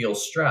shouldn't feel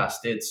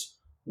stressed. It's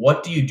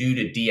what do you do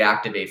to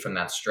deactivate from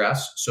that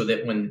stress so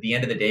that when the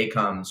end of the day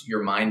comes,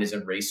 your mind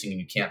isn't racing and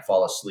you can't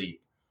fall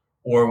asleep.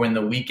 Or when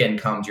the weekend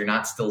comes, you're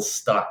not still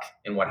stuck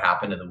in what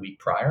happened in the week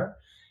prior.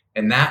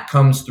 And that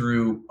comes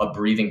through a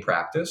breathing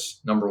practice,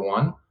 number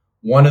one.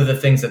 One of the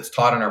things that's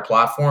taught on our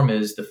platform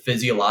is the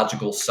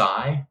physiological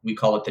sigh. We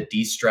call it the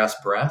de-stress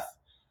breath.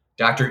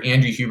 Dr.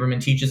 Andrew Huberman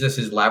teaches this.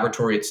 His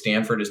laboratory at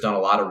Stanford has done a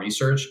lot of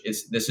research.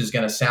 This is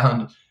going to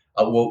sound,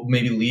 we'll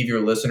maybe leave your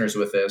listeners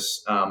with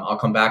this. I'll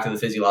come back to the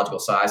physiological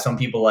sigh. Some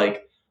people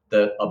like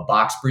a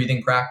box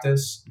breathing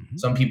practice. Mm-hmm.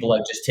 Some people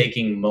like just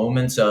taking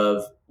moments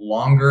of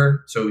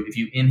longer. So if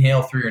you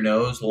inhale through your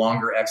nose,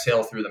 longer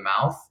exhale through the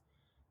mouth.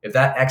 If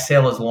that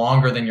exhale is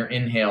longer than your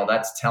inhale,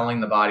 that's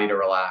telling the body to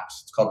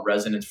relax. It's called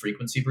resonance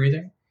frequency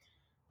breathing.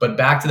 But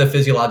back to the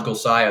physiological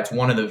sigh, it's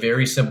one of the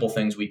very simple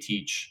things we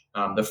teach.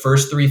 The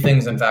first three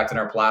things, in fact, in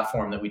our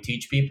platform that we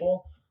teach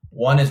people,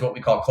 one is what we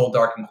call cold,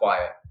 dark, and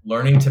quiet.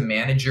 Learning to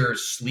manage your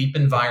sleep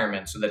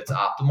environment so that it's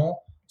optimal,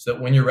 so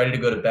that when you're ready to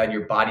go to bed,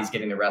 your body's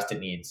getting the rest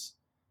it needs.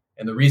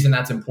 And the reason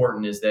that's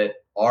important is that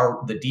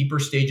the deeper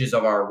stages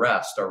of our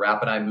rest, our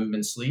rapid eye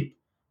movement sleep,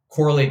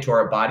 correlate to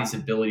our body's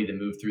ability to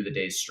move through the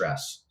day's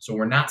stress. So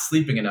we're not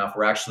sleeping enough.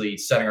 We're actually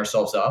setting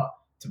ourselves up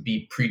to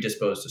be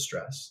predisposed to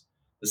stress.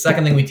 The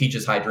second thing we teach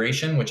is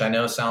hydration, which I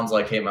know sounds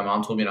like, hey, my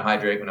mom told me to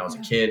hydrate when I was a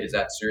kid. Is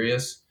that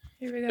serious?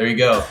 There you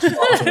go. 2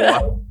 bottles of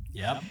water.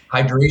 Yep.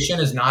 Hydration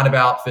is not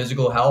about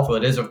physical health. Well,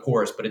 it is, of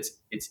course, but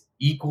it's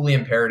equally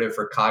imperative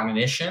for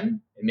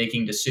cognition and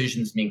making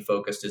decisions, being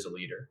focused as a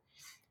leader.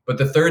 But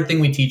the third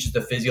thing we teach is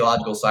the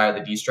physiological side of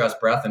the de-stress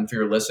breath. And for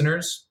your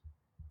listeners,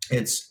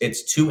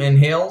 it's 2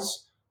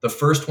 inhales. The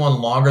first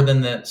one longer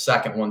than the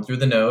second one through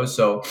the nose.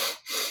 So,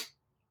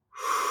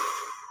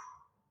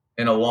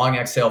 and a long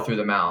exhale through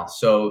the mouth.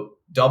 So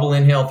double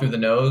inhale through the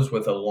nose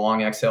with a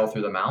long exhale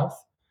through the mouth.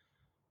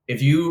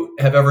 If you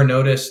have ever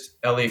noticed,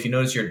 Ellie, if you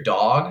notice your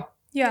dog,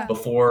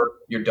 before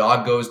your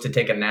dog goes to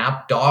take a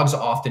nap, dogs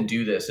often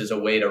do this as a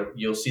way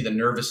you'll see the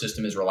nervous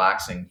system is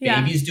relaxing.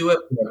 Yeah. Babies do it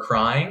when they're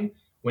crying.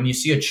 When you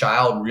see a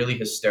child really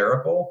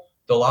hysterical,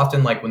 they'll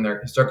often when they're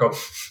hysterical,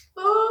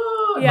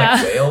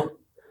 wail.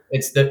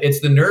 It's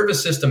the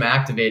nervous system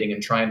activating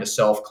and trying to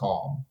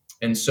self-calm.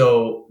 And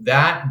so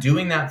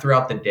doing that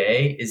throughout the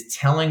day is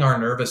telling our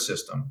nervous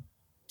system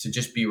to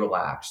just be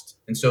relaxed.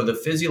 And so the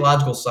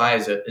physiological sigh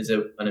is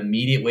an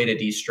immediate way to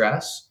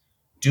de-stress.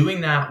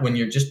 Doing that when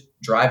you're just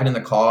driving in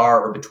the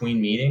car or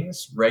between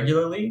meetings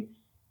regularly,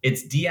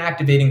 it's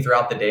deactivating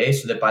throughout the day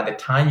so that by the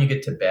time you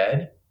get to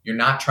bed, you're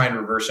not trying to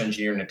reverse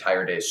engineer an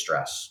entire day's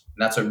stress.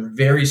 And that's a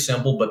very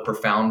simple but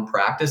profound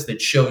practice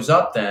that shows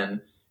up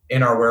then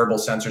in our wearable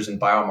sensors and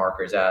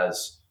biomarkers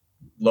as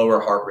lower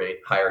heart rate,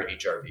 higher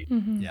HRV.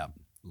 Mm-hmm. Yeah.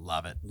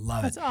 Love it.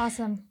 That's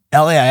awesome.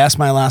 Ellie, I asked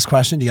my last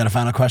question. Do you got a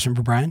final question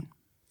for Brian?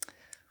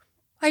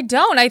 I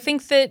don't. I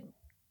think that,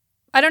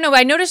 I don't know.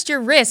 I noticed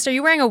your wrist. Are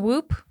you wearing a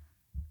Whoop?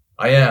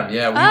 I am.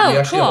 Yeah. We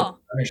actually cool. have a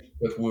partnership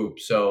with Whoop.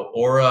 So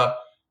Aura,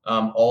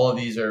 all of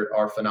these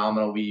are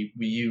phenomenal. We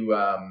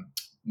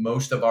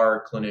most of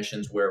our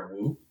clinicians wear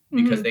Whoop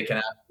because they can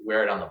actually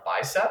wear it on the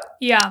bicep.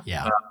 Yeah.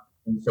 Yeah.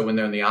 And so when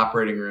they're in the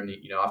operating room,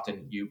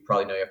 often you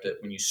probably know you have to,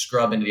 when you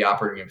scrub into the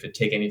operating room, you have to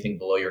take anything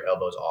below your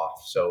elbows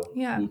off. So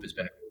Whoop has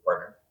been a good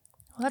partner.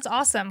 Well, that's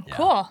awesome. Yeah.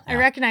 Cool. Yeah. I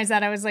recognize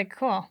that. I was like,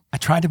 cool. I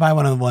tried to buy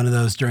one of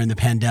those during the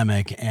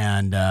pandemic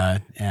and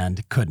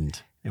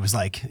couldn't. It was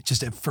like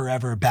just a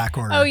forever back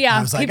order. Oh yeah,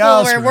 I was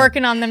people were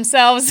working on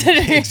themselves.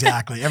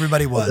 Exactly.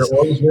 Everybody was. They're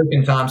always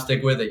working, Tom.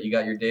 Stick with it. You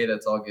got your data.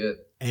 It's all good.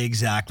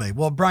 Exactly.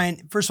 Well,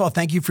 Brian, first of all,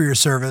 thank you for your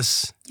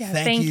service. Yeah,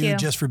 thank you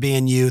just for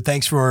being you.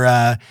 Thanks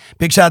for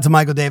big shout out to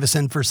Michael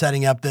Davison for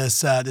setting up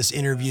this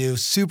interview.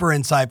 Super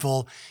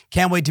insightful.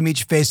 Can't wait to meet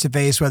you face to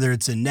face, whether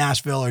it's in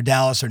Nashville or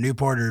Dallas or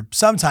Newport or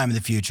sometime in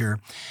the future.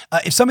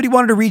 If somebody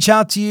wanted to reach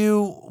out to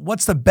you,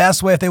 what's the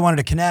best way if they wanted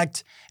to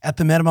connect? At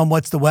the minimum,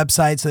 what's the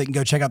website so they can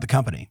go check out the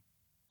company?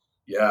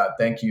 Yeah,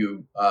 thank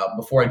you.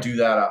 Before I do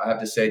that, I have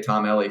to say,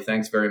 Tom, Ellie,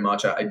 thanks very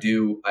much. On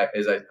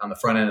the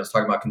front end, I was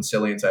talking about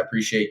Consilience. I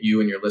appreciate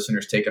you and your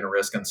listeners taking a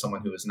risk on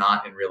someone who is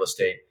not in real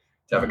estate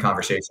to have a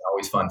conversation.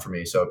 Always fun for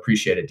me. So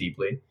appreciate it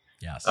deeply.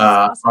 Yes.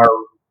 Awesome. Our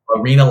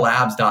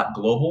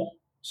arenalabs.global.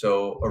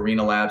 So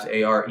Arena Labs,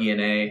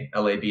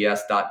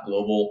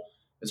 ARENALABS.global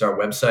is our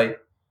website.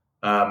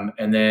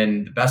 And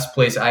then the best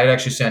place I'd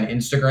actually say on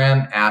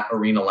Instagram at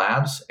Arena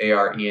Labs,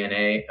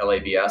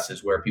 ARENALABS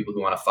is where people who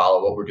want to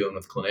follow what we're doing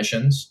with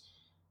clinicians.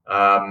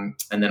 And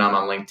then I'm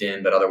on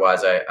LinkedIn, but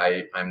otherwise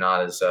I'm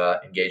not as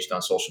engaged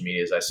on social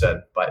media, as I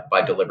said,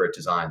 by deliberate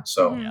design.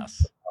 So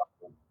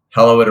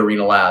hello at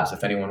Arena Labs.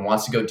 If anyone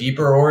wants to go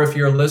deeper, or if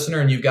you're a listener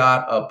and you've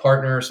got a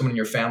partner, someone in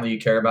your family you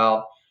care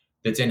about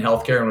that's in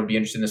healthcare and would be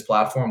interested in this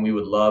platform, we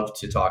would love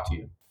to talk to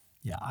you.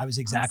 Yeah, I was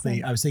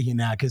thinking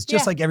that because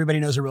just like everybody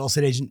knows a real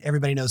estate agent,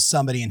 everybody knows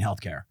somebody in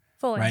healthcare.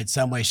 Fully. Right?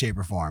 Some way, shape,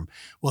 or form.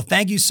 Well,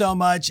 thank you so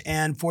much.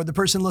 And for the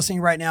person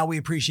listening right now, we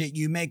appreciate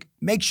you. Make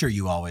sure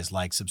you always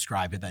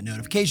subscribe, hit that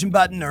notification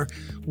button or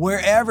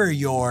wherever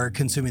you're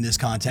consuming this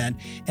content.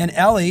 And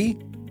Ellie,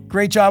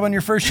 great job on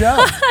your first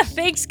show.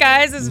 Thanks,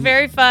 guys. It's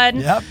very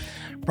fun. Yep.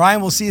 Brian,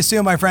 we'll see you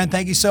soon, my friend.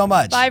 Thank you so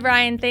much. Bye,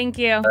 Brian. Thank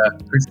you.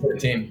 Appreciate it,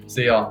 team.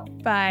 See y'all.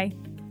 Bye.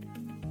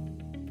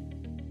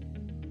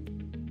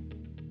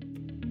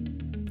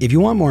 If you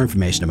want more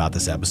information about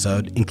this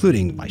episode,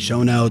 including my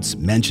show notes,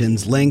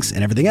 mentions, links,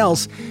 and everything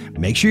else,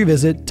 make sure you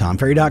visit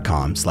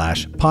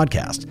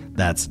tomferry.com/podcast.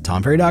 That's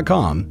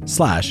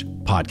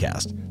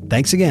tomferry.com/podcast.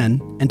 Thanks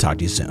again, and talk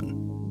to you soon.